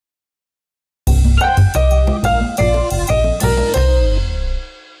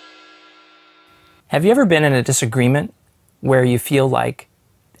Have you ever been in a disagreement where you feel like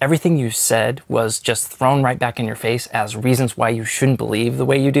everything you said was just thrown right back in your face as reasons why you shouldn't believe the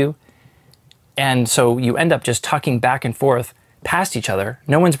way you do? And so you end up just talking back and forth past each other.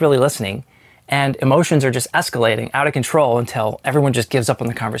 No one's really listening, and emotions are just escalating out of control until everyone just gives up on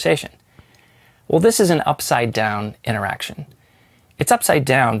the conversation. Well, this is an upside down interaction. It's upside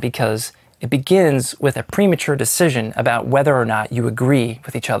down because it begins with a premature decision about whether or not you agree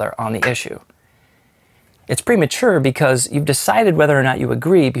with each other on the issue. It's premature because you've decided whether or not you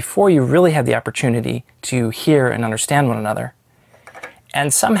agree before you really have the opportunity to hear and understand one another.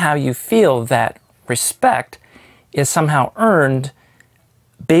 And somehow you feel that respect is somehow earned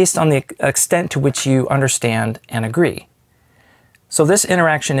based on the extent to which you understand and agree. So this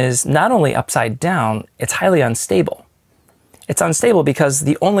interaction is not only upside down, it's highly unstable. It's unstable because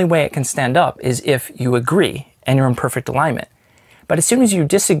the only way it can stand up is if you agree and you're in perfect alignment. But as soon as you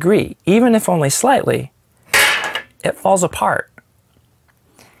disagree, even if only slightly, it falls apart.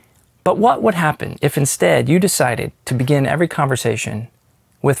 But what would happen if instead you decided to begin every conversation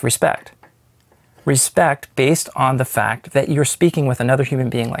with respect? Respect based on the fact that you're speaking with another human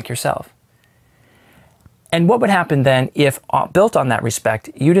being like yourself. And what would happen then if, built on that respect,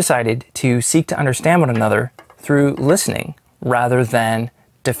 you decided to seek to understand one another through listening rather than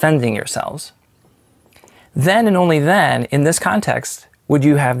defending yourselves? Then and only then, in this context, would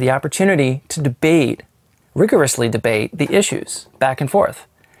you have the opportunity to rigorously debate the issues back and forth.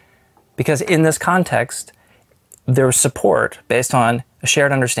 Because in this context, there's support based on a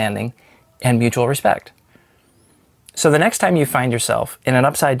shared understanding and mutual respect. So the next time you find yourself in an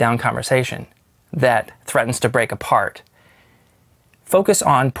upside down conversation that threatens to break apart, focus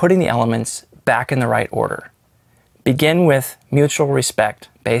on putting the elements back in the right order. Begin with mutual respect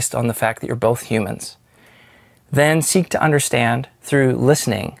based on the fact that you're both humans. Then seek to understand through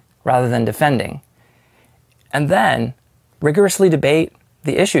listening rather than defending. And then rigorously debate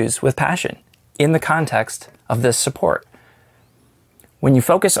the issues with passion in the context of this support. When you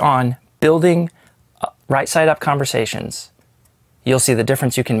focus on building right side up conversations, you'll see the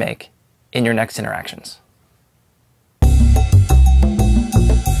difference you can make in your next interactions.